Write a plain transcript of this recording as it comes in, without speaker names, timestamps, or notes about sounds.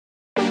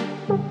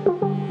The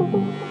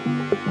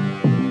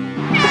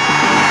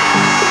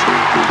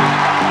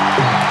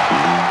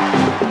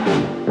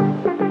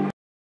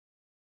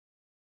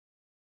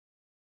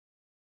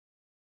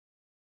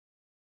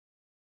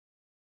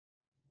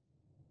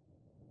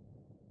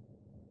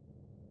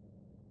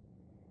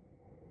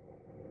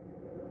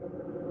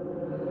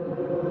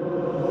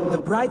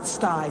bright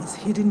star is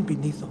hidden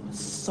beneath us,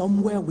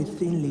 somewhere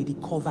within Lady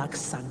Korvac's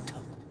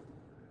sanctum.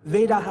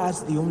 Vader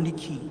has the only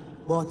key,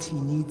 but he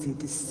needs a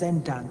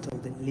descendant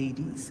of the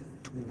ladies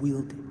to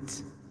wield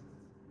it.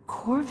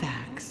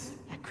 Korvax?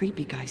 That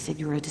creepy guy said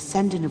you were a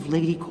descendant of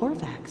Lady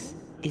Korvax.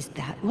 Is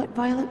that what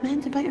Violet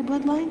meant about your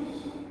bloodline?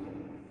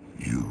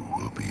 You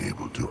will be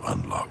able to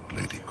unlock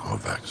Lady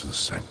Korvax's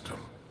sanctum.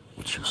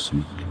 What you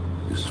seek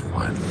is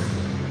finally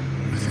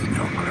within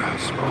your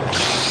grasp.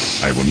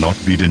 I will not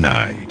be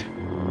denied.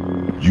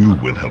 You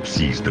will help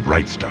seize the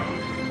Bright Star.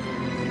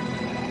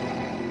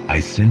 I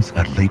sense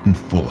a latent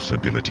force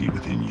ability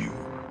within you.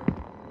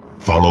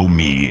 Follow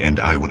me and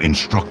I will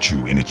instruct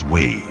you in its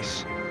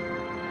ways.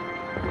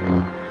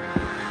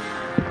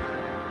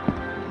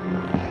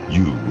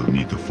 You will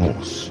need the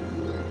Force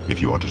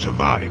if you are to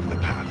survive the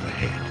path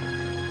ahead.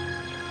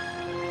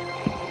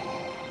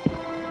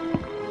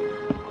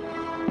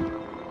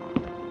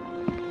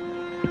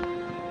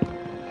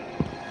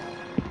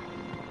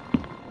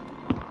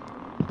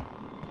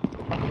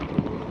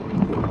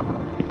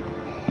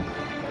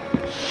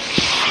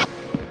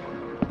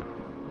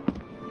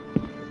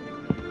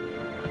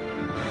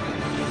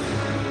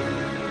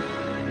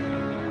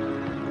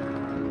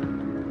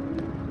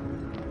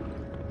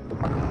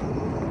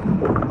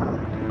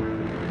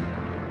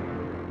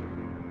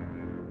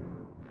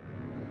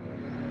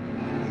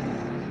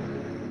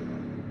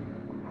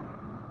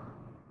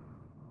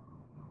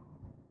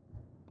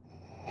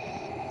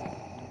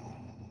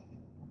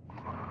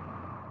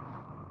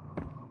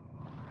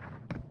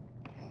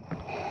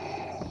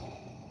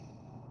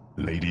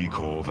 Lady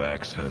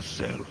Korvax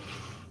herself,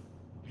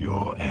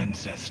 your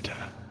ancestor.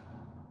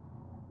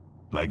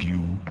 Like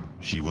you,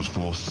 she was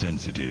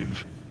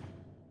Force-sensitive,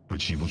 but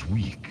she was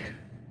weak,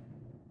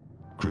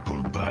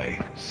 crippled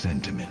by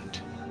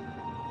sentiment.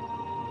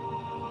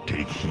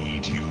 Take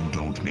heed you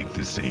don't make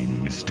the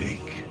same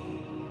mistake.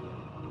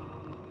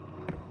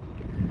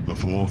 The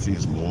Force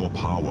is more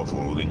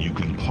powerful than you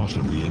can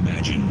possibly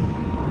imagine.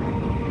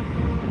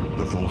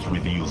 The Force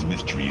reveals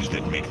mysteries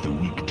that make the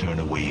weak turn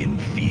away in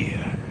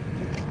fear.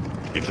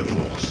 If the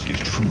Force is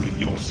truly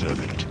your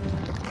servant,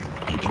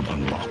 you can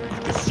unlock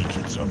the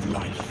secrets of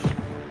life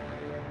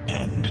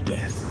and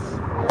death.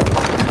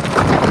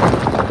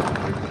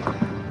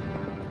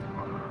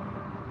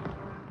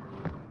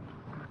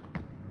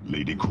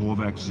 Lady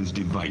Korvax's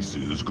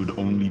devices could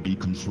only be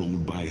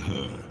controlled by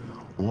her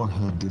or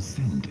her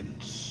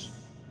descendants.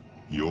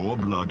 Your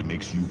blood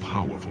makes you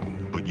powerful,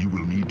 but you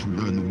will need to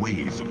learn the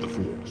ways of the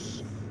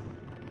Force.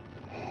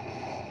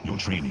 Your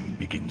training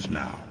begins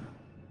now.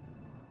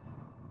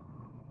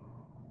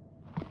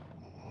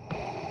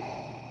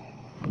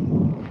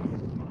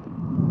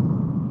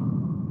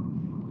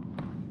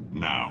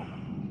 Now,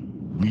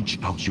 reach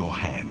out your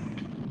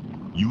hand.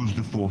 Use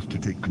the Force to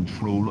take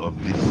control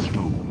of this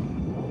stone.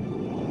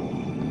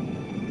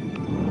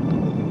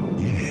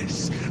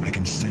 Yes, I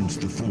can sense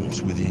the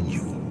Force within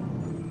you.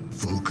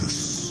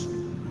 Focus.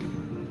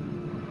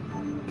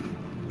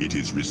 It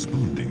is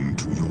responding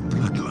to your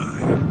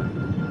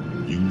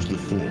bloodline. Use the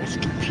Force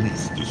to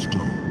place the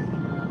stone.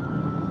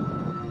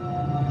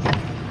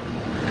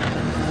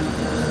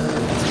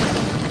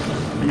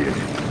 Yes,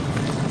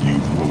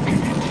 you've woken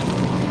it.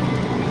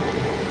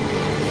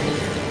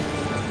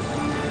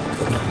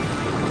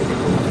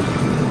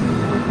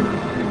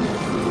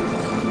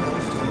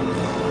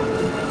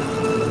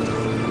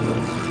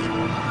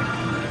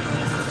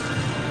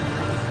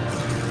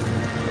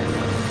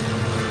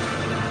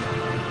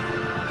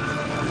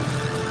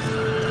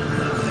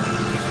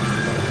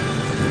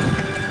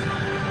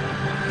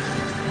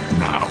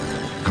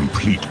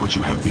 Complete what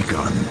you have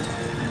begun.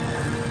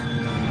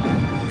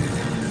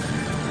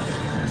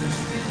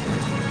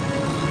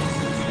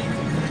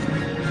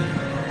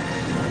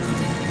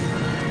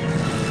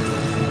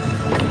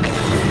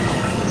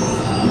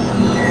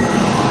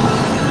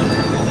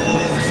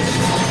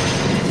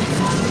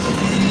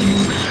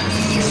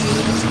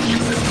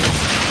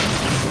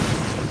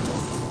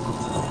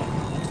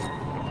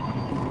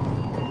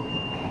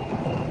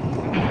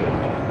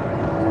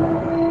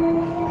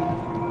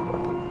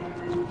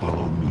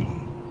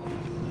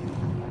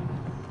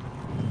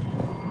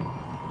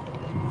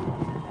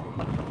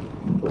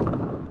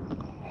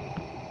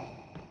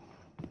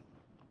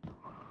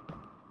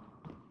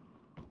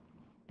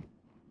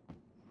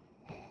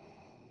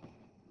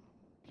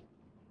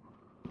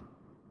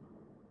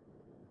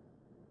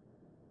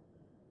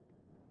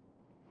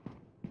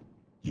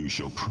 You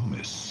show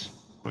promise,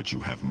 but you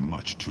have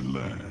much to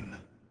learn.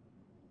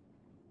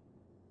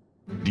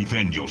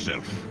 Defend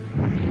yourself.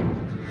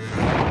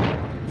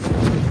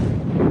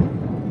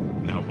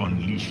 Now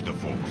unleash the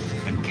Force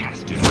and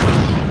cast it.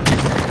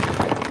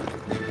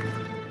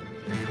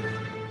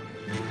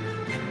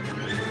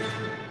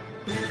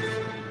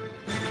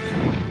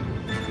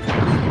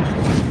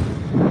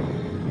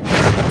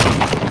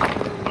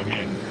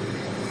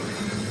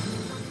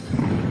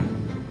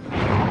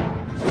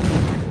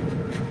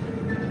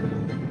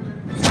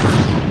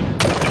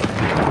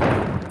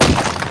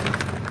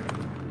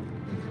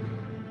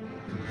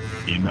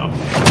 Enough.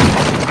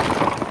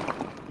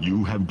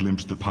 You have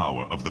glimpsed the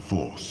power of the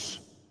Force.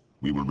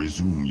 We will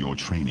resume your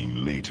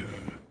training later.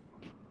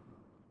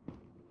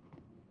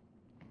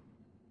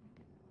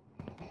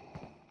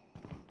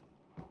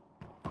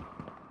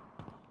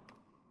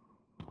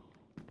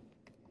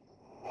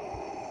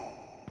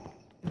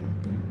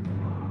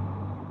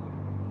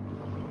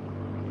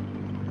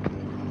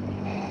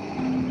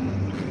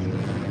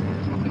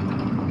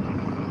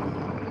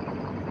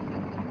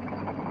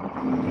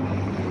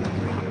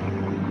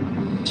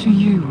 To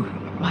you,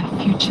 my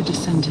future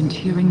descendant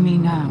hearing me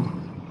now,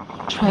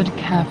 tread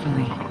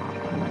carefully.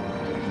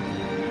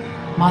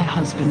 My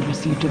husband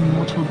received a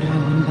mortal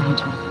blow in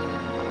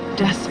battle.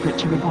 Desperate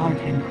to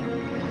revive him,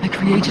 I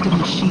created a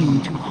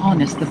machine to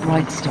harness the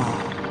Bright Star,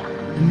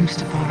 the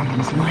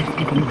Mustafarian's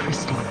life-giving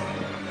crystal.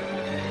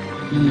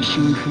 The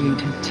machine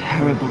created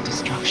terrible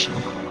destruction.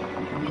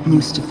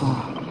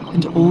 Mustafar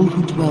and all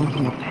who dwell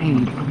here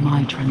paid for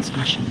my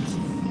transgressions.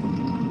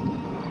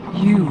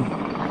 You,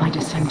 my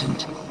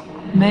descendant,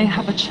 may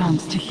have a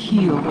chance to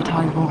heal what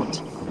I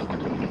wrought.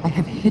 I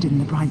have hidden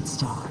the Bright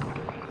Star.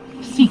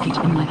 Seek it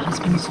in my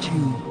husband's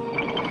tomb.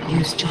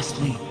 Used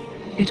justly,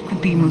 it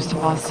could be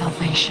Mustafa's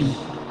salvation.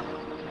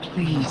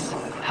 Please,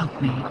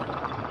 help me.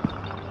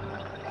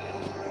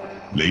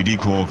 Lady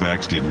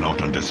Corvax did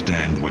not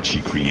understand what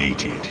she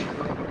created.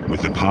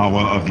 With the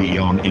power of the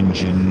Eon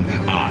Engine,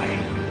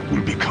 I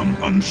will become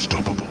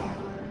unstoppable.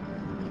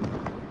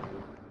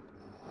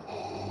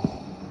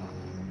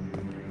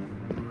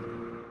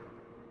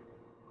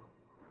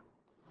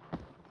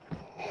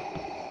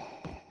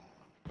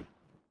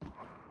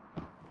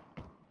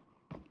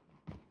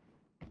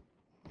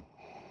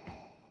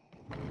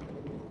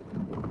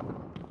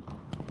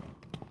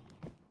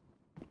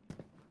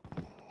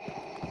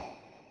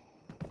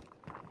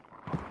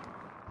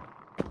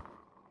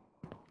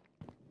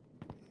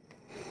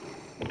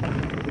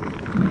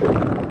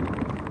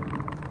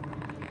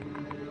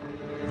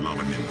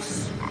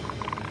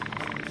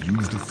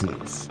 Use the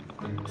Force.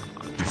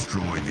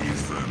 Destroy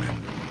these vermin.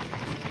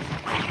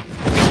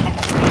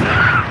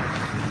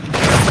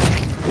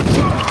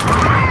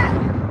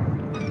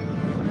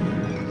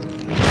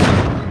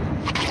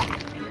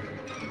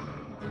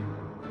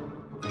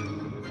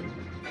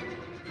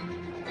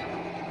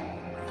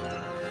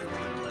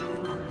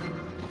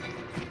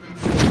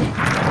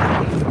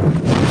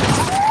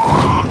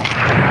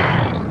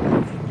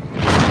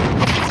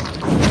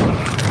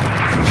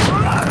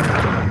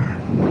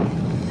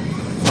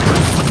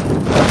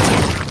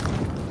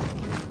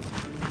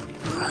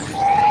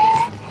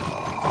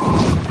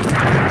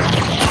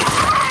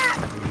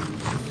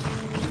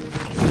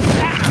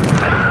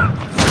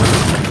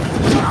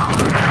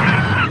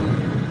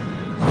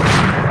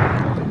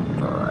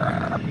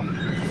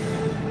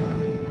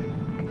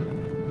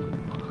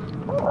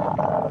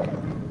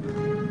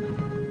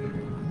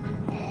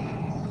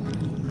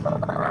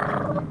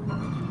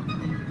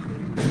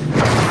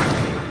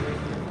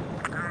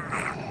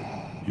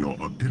 Your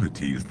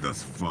abilities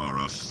thus far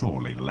are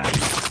sorely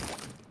lacking.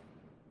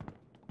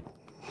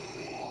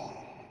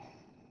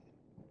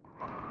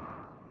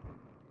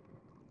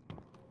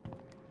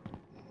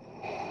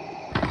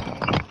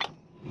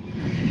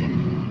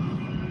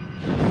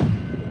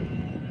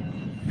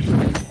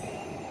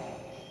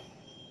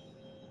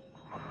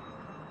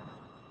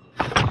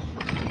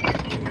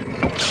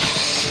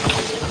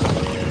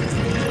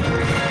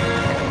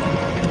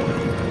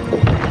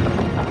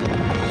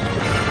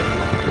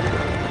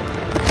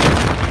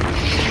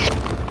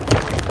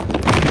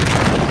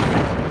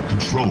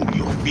 Control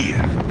your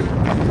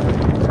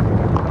fear.